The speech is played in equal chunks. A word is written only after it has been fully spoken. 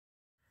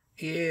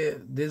Yeah,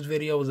 this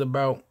video is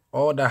about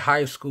all the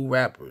high school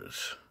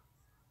rappers.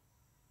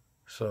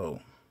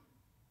 So,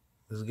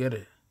 let's get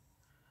it.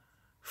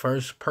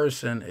 First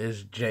person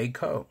is J.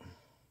 Cole,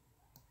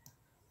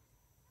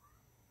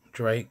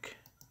 Drake,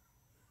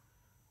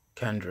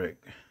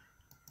 Kendrick,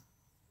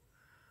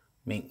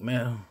 Meek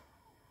Mill,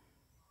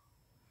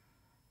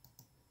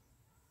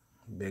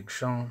 Big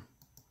Sean,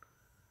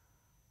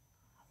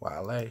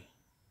 Wale,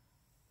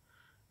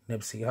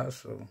 Nipsey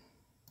Hussle,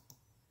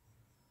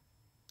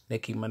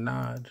 Nicki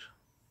Minaj,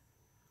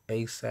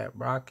 A$AP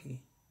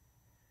Rocky,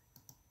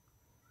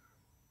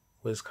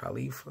 Wiz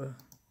Khalifa,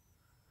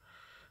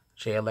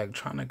 Jay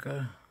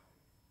Electronica,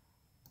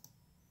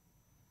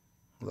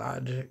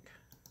 Logic,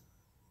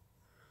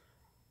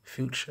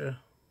 Future,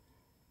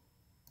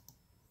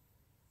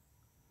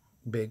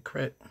 Big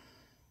Crit,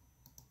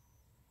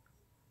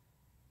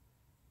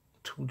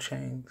 2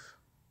 Chainz,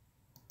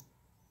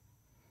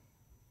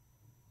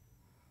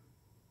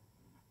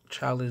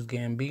 Childish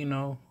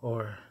Gambino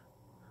or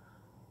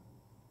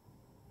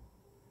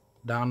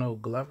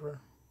Donald Glover,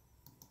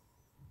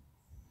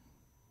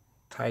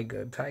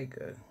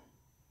 Tyga,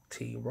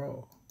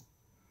 T-Raw,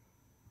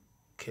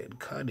 Kid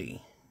Cudi,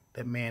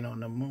 The Man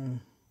on the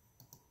Moon,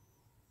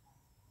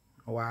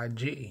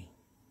 YG,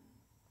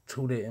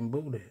 Tooted and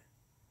Booted,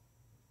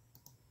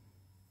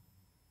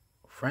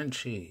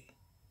 Frenchie,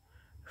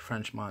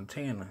 French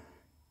Montana,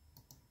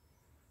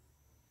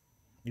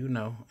 you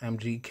know,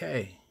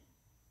 MGK,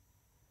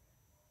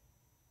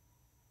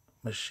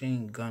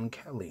 Machine Gun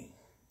Kelly,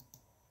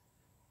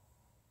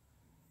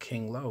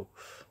 King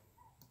Loaf,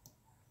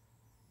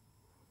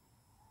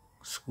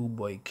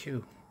 Schoolboy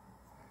Q,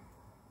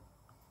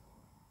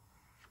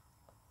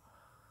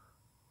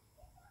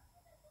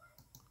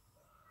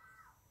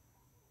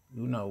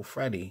 you know,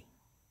 Freddie,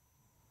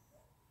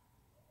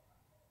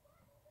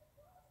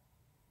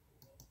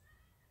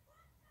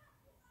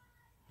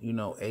 you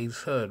know, Ace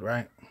Hood,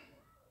 right?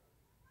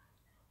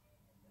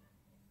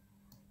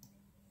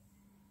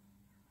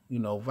 You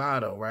know,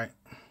 Vado, right?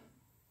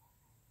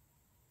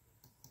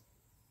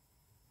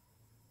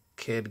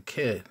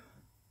 Kid.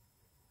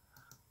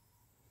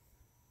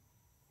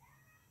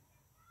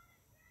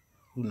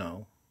 You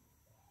know,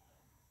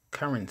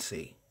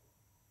 Currency,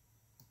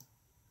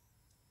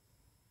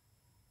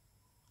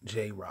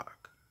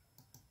 J-Rock,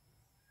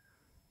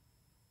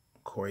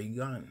 Corey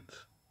Guns,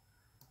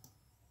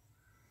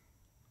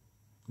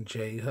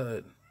 J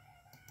Hood,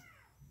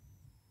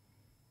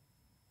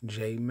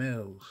 J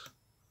Mills,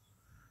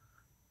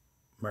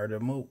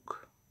 Murder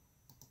Mook,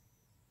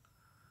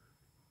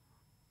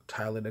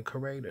 Tyler the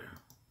Creator,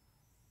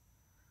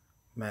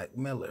 Mac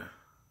Miller,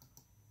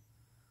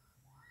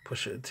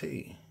 Pusha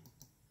T,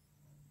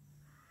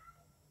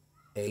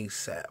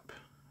 A$AP,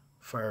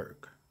 Ferg,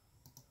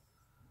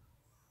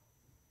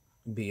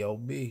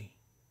 B.O.B.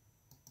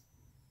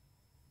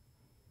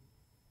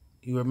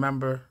 You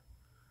remember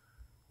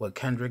what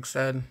Kendrick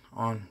said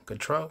on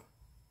Control?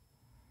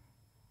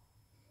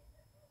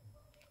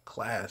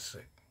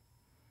 Classic.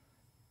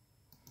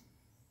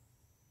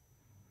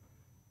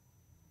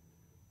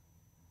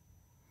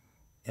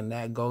 And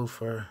that goes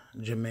for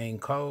Jermaine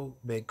Cole,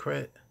 Big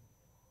Crit,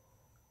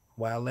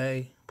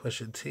 Wale,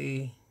 Pusha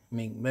T,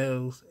 Meek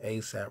Mills,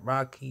 A$AP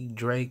Rocky,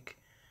 Drake,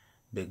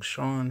 Big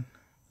Sean,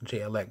 Jay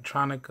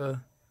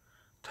Electronica,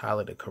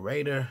 Tyler the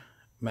Creator,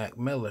 Mac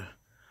Miller.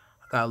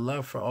 I got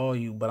love for all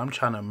you, but I'm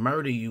trying to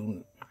murder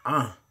you.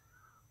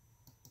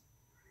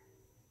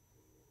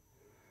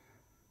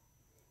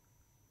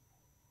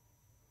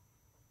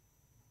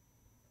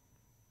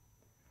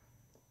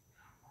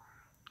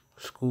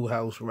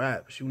 Schoolhouse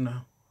Raps, you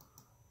know.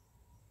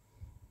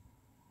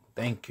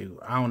 Thank you.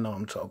 I don't know what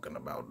I'm talking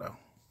about, though.